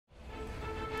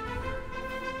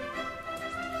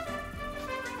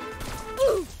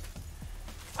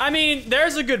I mean,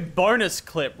 there's a good bonus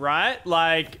clip, right?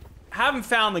 Like, haven't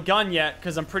found the gun yet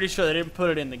because I'm pretty sure they didn't put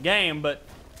it in the game, but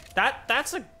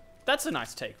that's a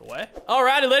nice takeaway.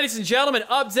 Alrighty, ladies and gentlemen,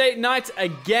 update night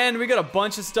again. We got a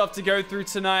bunch of stuff to go through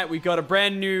tonight. We got a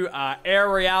brand new Air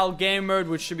Royale game mode,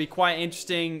 which should be quite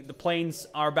interesting. The planes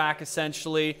are back,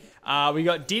 essentially. We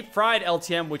got deep fried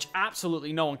LTM, which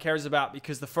absolutely no one cares about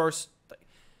because the first...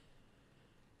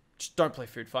 Just don't play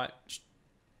food fight. Just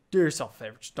do yourself a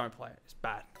favor. Just don't play it. It's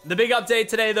bad. The big update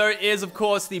today, though, is, of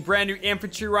course, the brand new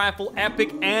infantry rifle,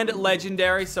 epic and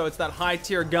legendary. So it's that high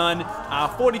tier gun,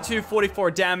 42,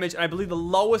 44 damage. And I believe the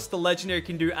lowest the legendary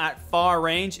can do at far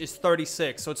range is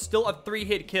 36. So it's still a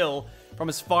 3-hit kill from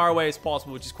as far away as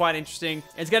possible, which is quite interesting.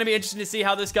 It's going to be interesting to see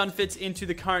how this gun fits into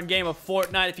the current game of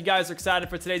Fortnite. If you guys are excited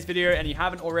for today's video and you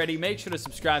haven't already, make sure to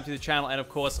subscribe to the channel and, of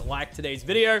course, like today's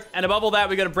video. And above all that,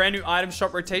 we got a brand new item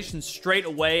shop rotation straight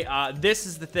away. This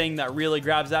is the thing that really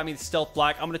grabs at me, the stealth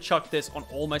black. I'm going to chuck this on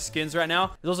all my skins right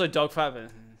now. There's also a dogfight,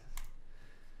 but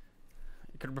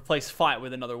you could replace fight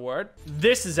with another word.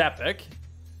 This is epic.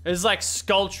 It's like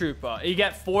Skull Trooper. You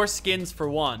get 4 skins for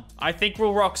 1. I think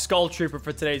we'll rock Skull Trooper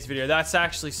for today's video. That's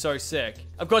actually so sick.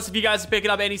 Of course, if you guys are picking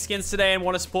up any skins today and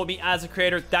want to support me as a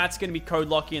creator, that's going to be code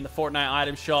Lucky in the Fortnite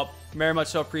item shop. Very much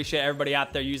so appreciate everybody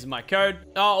out there using my code.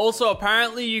 Also,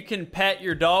 apparently you can pet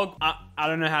your dog. I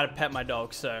don't know how to pet my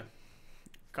dog, so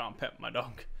can't pet my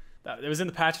dog. It was in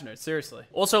the patch notes, seriously.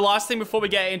 Also, last thing before we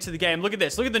get into the game, look at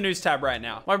this. Look at the news tab right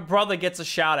now. My brother gets a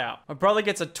shout out. My brother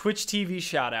gets a Twitch TV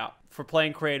shout out for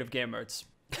playing creative game modes.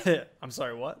 I'm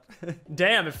sorry, what?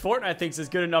 Damn, if Fortnite thinks it's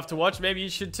good enough to watch, maybe you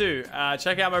should too.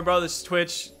 Check out my brother's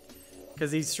Twitch,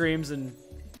 because he streams and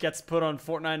gets put on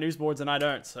Fortnite news boards and I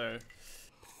don't, so.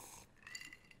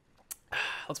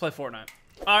 Let's play Fortnite.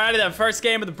 Alrighty then, first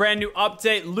game of the brand new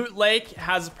update. Loot Lake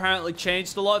has apparently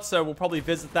changed a lot, so we'll probably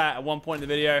visit that at one point in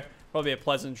the video. Probably a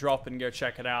pleasant drop and go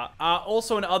check it out.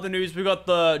 Also in other news, we got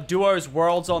the Duos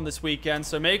Worlds on this weekend,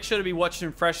 so make sure to be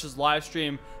watching Fresh's live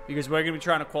stream because we're going to be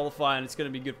trying to qualify and it's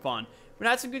going to be good fun. We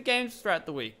had some good games throughout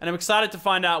the week. And I'm excited to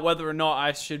find out whether or not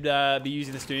I should be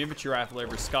using this new infantry rifle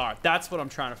over Scar. That's what I'm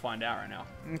trying to find out right now.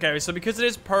 Okay, so because it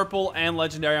is purple and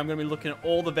legendary, I'm going to be looking at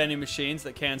all the vending machines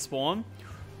that can spawn.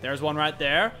 There's one right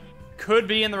there. Could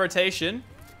be in the rotation.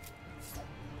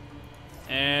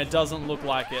 And it doesn't look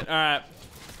like it. All right.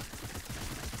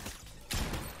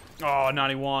 Oh,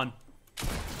 91.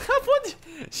 What?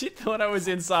 She thought I was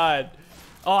inside.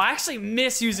 Oh, I actually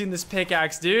miss using this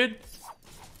pickaxe, dude.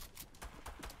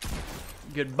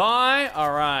 Goodbye.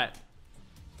 All right.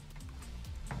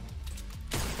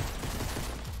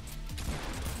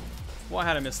 Why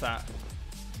had I missed that?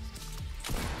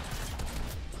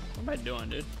 What am I doing,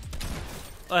 dude?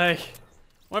 Like,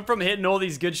 went from hitting all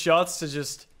these good shots to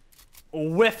just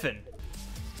whiffing.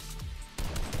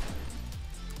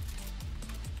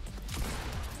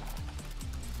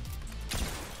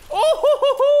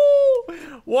 Oh,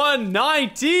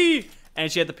 190,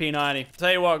 and she had the P90.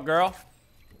 Tell you what, girl,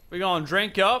 we gonna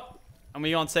drink up, and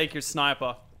we gonna take your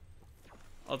sniper.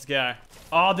 Let's go.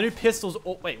 Oh, the new pistols.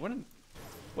 Oh, wait,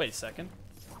 wait a second.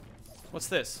 What's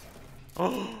this?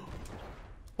 Oh.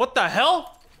 What the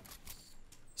hell?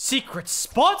 Secret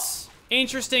spots?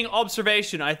 Interesting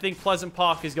observation. I think Pleasant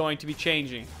Park is going to be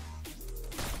changing.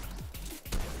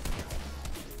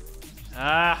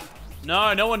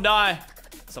 No one died.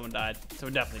 Someone died.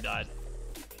 Someone definitely died.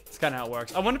 That's kind of how it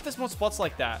works. I wonder if there's more spots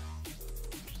like that.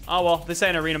 Oh, well, this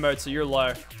ain't arena mode, so you're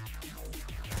low.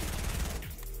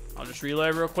 I'll just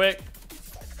reload real quick.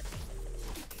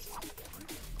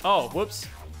 Oh, whoops.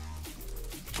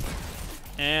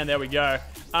 And there we go.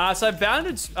 So I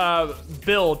bounded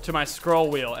build to my scroll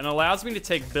wheel, and it allows me to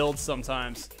take builds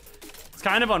sometimes. It's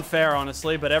kind of unfair,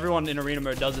 honestly, but everyone in arena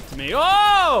mode does it to me.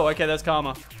 Oh! Okay, there's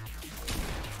Karma.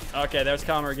 Okay, there's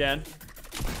Karma again.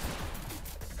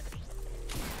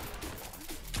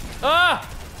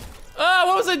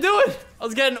 What was I doing? I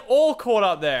was getting all caught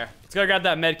up there. Let's go grab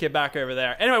that medkit back over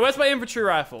there. Anyway, where's my infantry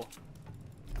rifle?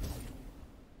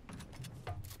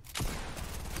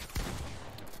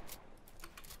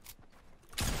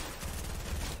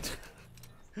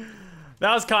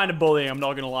 That was kind of bullying, I'm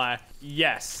not gonna lie.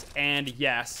 Yes, and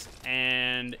yes,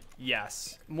 and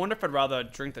yes. I wonder if I'd rather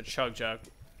drink the Chug Jug.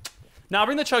 Now,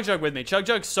 bring the Chug Jug with me. Chug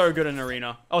Jug's so good in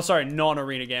arena. Oh, sorry,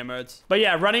 non-arena game modes. But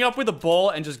yeah, running up with a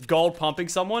ball and just gold pumping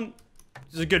someone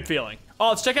is a good feeling. Oh,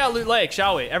 let's check out Loot Lake,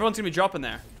 shall we? Everyone's gonna be dropping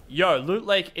there. Yo, Loot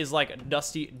Lake is like a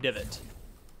dusty divot.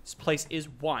 This place is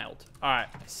wild. All right,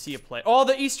 I see a play. Oh,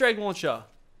 the Easter egg launcher.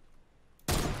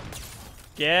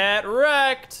 Get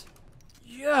wrecked.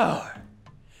 Yo.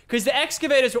 Because the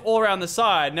excavators were all around the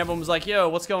side, and everyone was like, yo,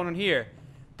 what's going on here?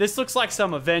 This looks like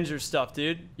some Avengers stuff,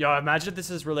 dude. Yo, imagine if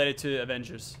this is related to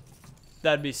Avengers.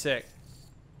 That'd be sick.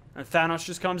 And Thanos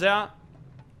just comes out.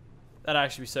 That'd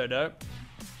actually be so dope.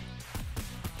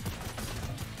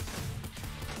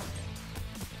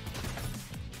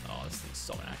 Oh, this thing's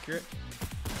so inaccurate.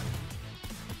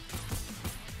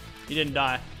 He didn't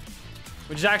die.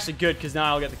 Which is actually good, because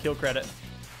now I'll get the kill credit.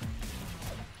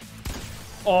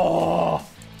 Oh!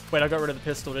 Wait, I got rid of the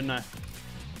pistol, didn't I?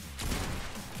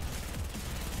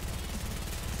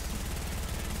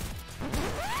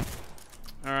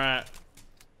 Alright.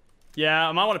 Yeah,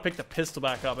 I might want to pick the pistol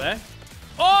back up, eh?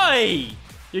 Oi!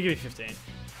 You give me 15.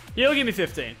 You'll give me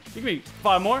 15. You give me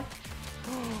 5 more?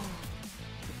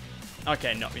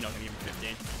 Okay, no, you're not gonna give me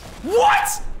 15.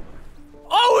 What?!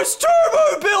 Oh, it's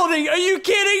turbo building! Are you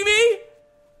kidding me?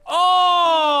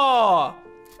 Oh!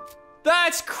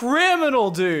 That's criminal,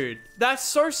 dude. That's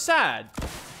so sad.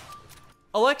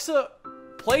 Alexa,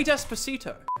 play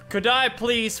Despacito. Could I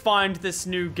please find this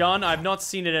new gun? I've not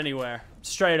seen it anywhere.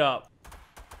 Straight up.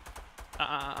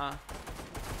 Oh.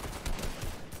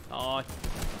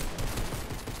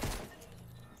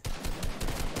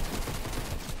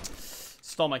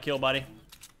 Stole my kill, buddy.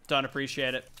 Don't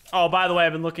appreciate it. Oh, by the way,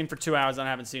 I've been looking for 2 hours and I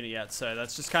haven't seen it yet. So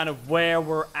that's just kind of where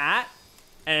we're at.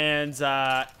 And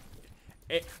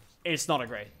it's not a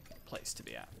great place to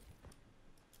be at.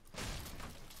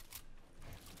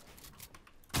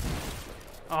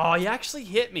 Oh, he actually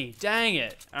hit me. Dang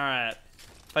it. All right.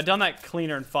 If I'd done that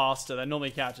cleaner and faster, that normally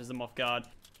catches them off guard.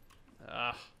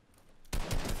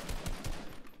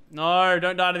 No,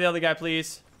 don't die to the other guy,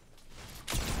 please.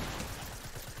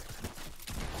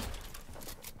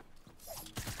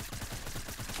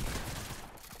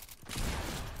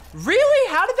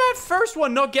 Really? How did that first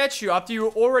one not get you after you were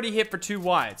already hit for 2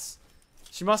 whites?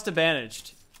 She must have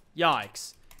bandaged.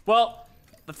 Yikes. Well,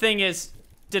 the thing is,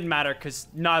 didn't matter because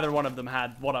neither one of them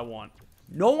had what I want.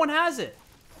 No one has it.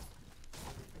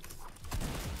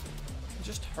 I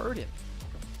just heard him.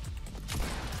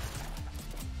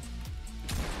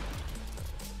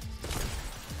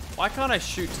 Why can't I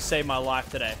shoot to save my life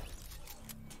today?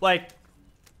 Like,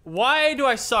 why do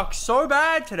I suck so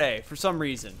bad today for some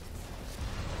reason?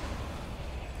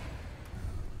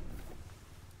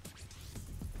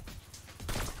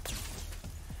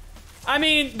 I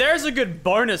mean, there's a good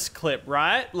bonus clip,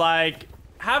 right? Like,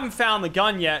 haven't found the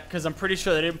gun yet because I'm pretty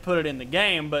sure they didn't put it in the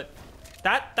game, but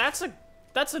that's a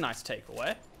nice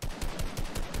takeaway.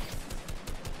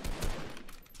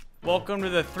 Welcome to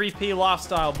the 3P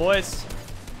lifestyle, boys.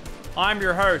 I'm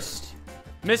your host,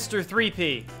 Mr.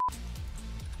 3P.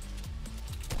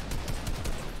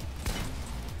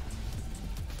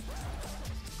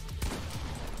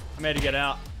 I made it get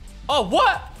out. Oh,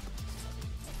 what?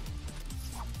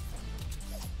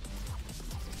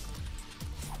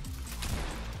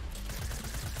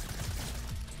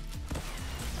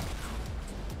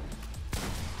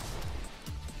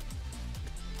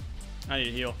 I need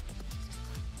to heal.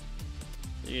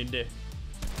 What you gonna do?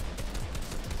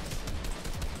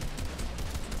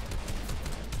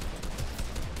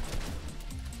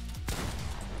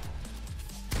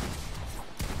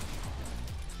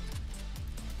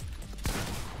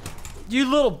 You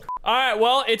little... Alright,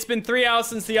 well, it's been 3 hours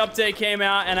since the update came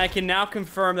out, and I can now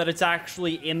confirm that it's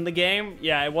actually in the game.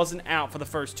 Yeah, it wasn't out for the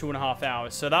first 2.5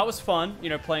 hours, so that was fun, you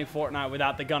know, playing Fortnite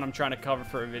without the gun I'm trying to cover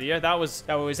for a video. That was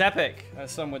epic, as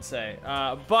some would say.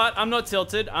 But I'm not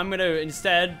tilted. I'm gonna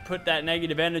instead put that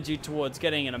negative energy towards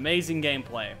getting an amazing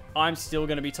gameplay. I'm still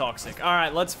gonna be toxic.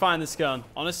 Alright, let's find this gun.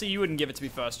 Honestly, you wouldn't give it to me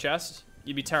first, chest.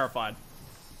 You'd be terrified.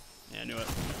 Yeah, I knew it.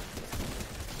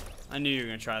 I knew you were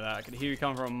gonna try that. I could hear you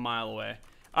coming from a mile away.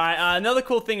 Alright, another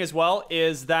cool thing as well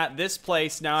is that this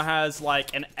place now has,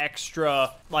 like, an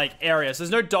extra, like, area. So there's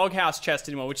no doghouse chest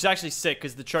anymore, which is actually sick,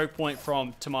 because the choke point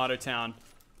from Tomato Town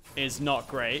is not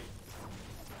great.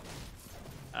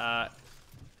 Got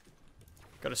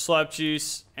a slurp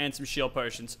juice and some shield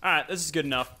potions. Alright, this is good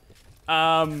enough.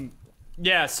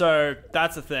 Yeah, so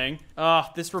that's the thing.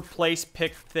 This replace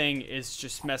pick thing is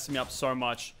just messing me up so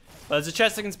much. But there's a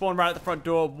chest that can spawn right at the front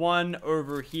door. One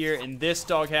over here in this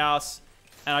doghouse.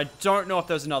 And I don't know if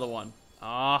there's another one.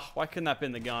 Why couldn't that have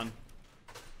been the gun?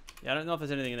 Yeah, I don't know if there's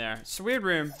anything in there. It's a weird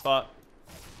room, but...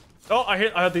 Oh, I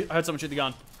heard someone shoot the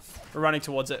gun. We're running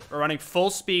towards it. We're running full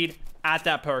speed at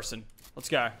that person. Let's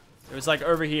go. It was like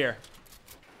over here.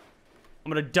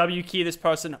 I'm gonna W key this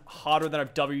person harder than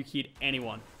I've W keyed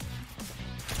anyone.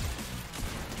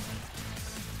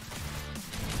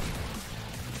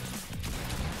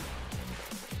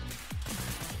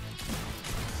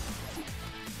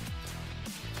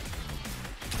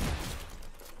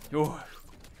 Ooh.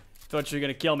 Thought you were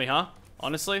gonna kill me, huh?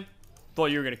 Honestly? Thought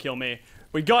you were gonna kill me.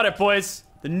 We got it, boys.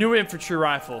 The new infantry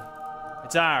rifle.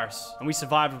 It's ours. And we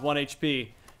survived with 1 HP.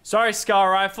 Sorry,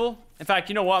 Scar Rifle. In fact,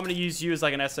 you know what? I'm going to use you as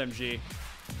like an SMG.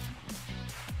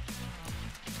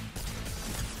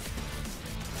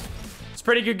 It's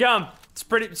pretty good gum. It's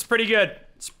pretty good.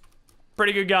 It's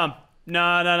pretty good gum.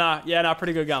 No. Yeah, no,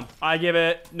 pretty good gum. I give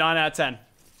it 9 out of 10.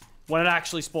 When it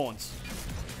actually spawns.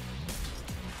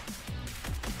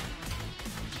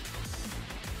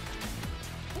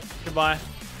 Goodbye.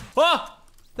 Oh!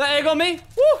 That egg on me?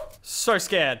 Woo! So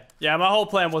scared. Yeah, my whole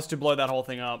plan was to blow that whole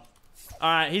thing up.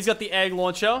 Alright, he's got the egg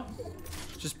launcher.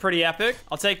 Which is pretty epic.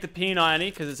 I'll take the P90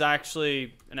 because it's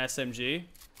actually an SMG.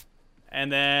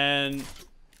 And then...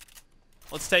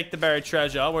 let's take the buried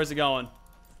treasure. Where's it going?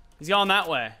 He's going that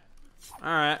way.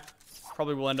 Alright.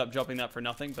 Probably will end up dropping that for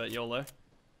nothing, but YOLO.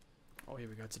 Oh, here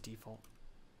we go. It's a default.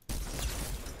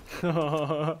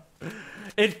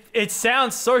 It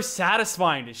sounds so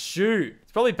satisfying to shoot.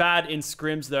 It's probably bad in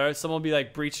scrims though. Someone will be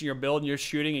like breaching your build and you're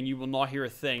shooting and you will not hear a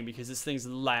thing because this thing's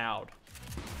loud.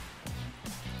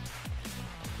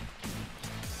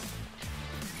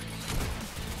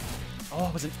 Oh,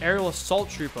 it was an aerial assault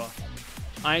trooper.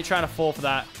 I ain't trying to fall for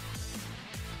that.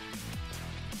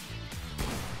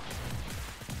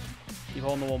 Keep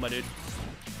holding the wall, my dude.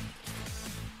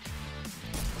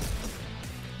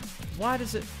 Why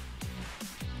does it...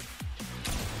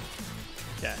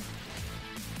 okay.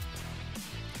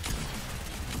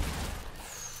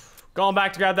 Going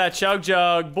back to grab that chug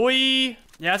jug, boy. Yeah,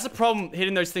 that's the problem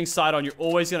hitting those things side on. You're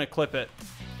always gonna clip it.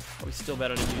 Probably still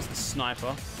better to use the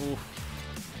sniper.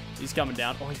 Oof. He's coming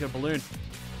down. Oh, he's got a balloon.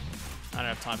 I don't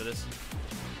have time for this.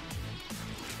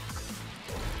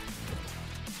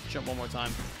 Jump one more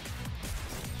time.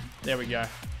 There we go.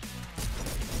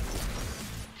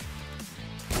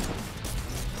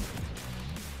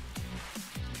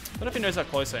 I don't know if he knows how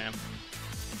close I am.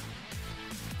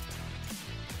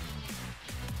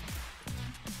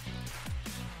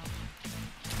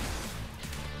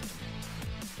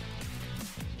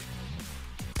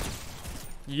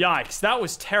 Yikes, that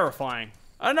was terrifying.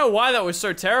 I don't know why that was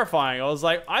so terrifying. I was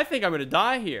like, I think I'm gonna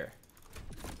die here.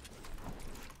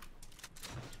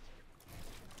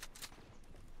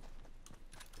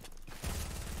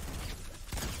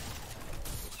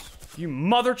 You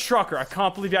mother trucker, I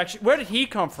can't believe you actually... where did he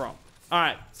come from?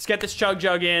 Alright, let's get this chug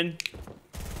jug in.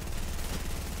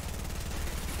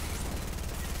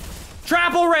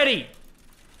 Trap already!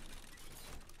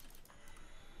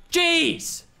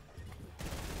 Jeez!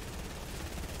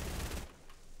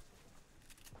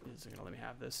 Is it gonna let me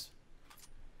have this?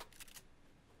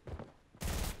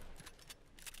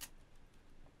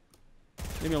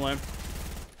 Leave me alone.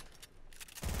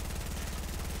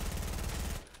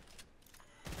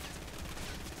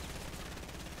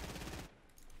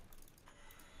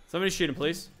 Somebody shoot him,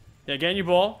 please. Yeah, get in your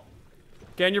ball.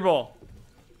 Get in your ball.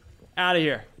 Out of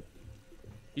here.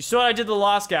 You saw what I did to the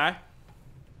last guy.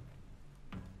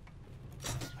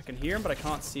 I can hear him, but I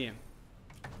can't see him.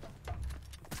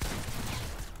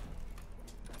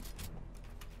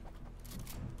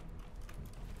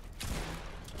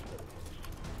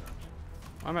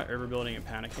 Why am I overbuilding and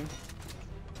panicking?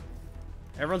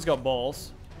 Everyone's got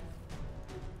balls.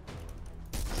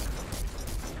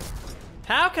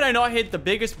 How can I not hit the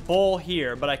biggest ball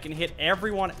here, but I can hit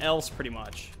everyone else pretty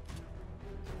much?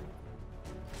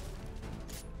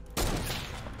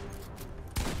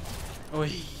 Oh,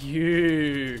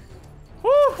 you.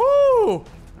 Woohoo!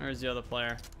 There's the other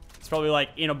player. It's probably like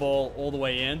in a ball all the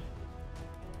way in.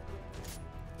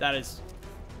 That's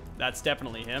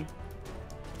definitely him.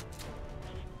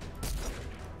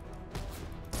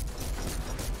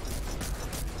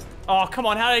 Oh, come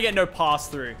on. How did I get no pass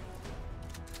through?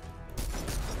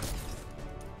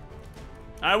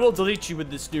 I will delete you with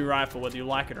this new rifle, whether you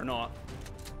like it or not.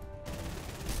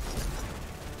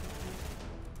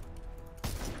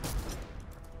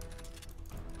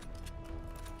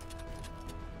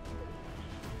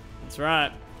 That's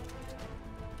right.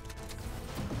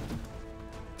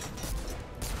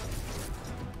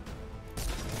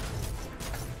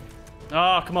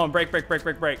 Oh, come on. Break, break, break,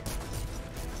 break, break.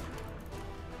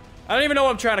 I don't even know what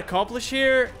I'm trying to accomplish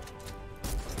here.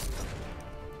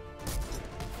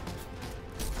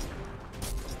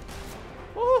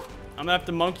 Woo. I'm gonna have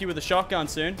to monkey with a shotgun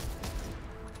soon.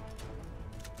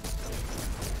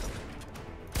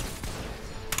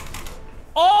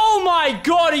 Oh my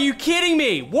god, are you kidding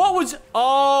me? What was...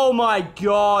 oh my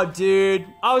god, dude.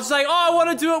 I was like, oh, I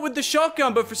want to do it with the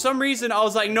shotgun, but for some reason, I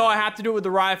was like, no, I have to do it with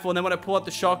the rifle, and then when I pull out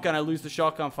the shotgun, I lose the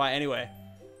shotgun fight anyway.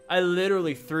 I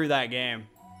literally threw that game.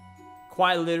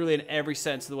 Quite literally in every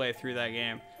sense of the way through that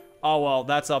game. Oh, well,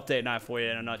 that's update night for you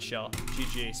in a nutshell.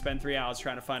 GG. Spend 3 hours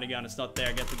trying to find a gun. It's not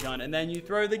there. Get the gun. And then you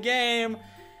throw the game.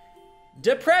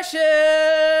 Depression!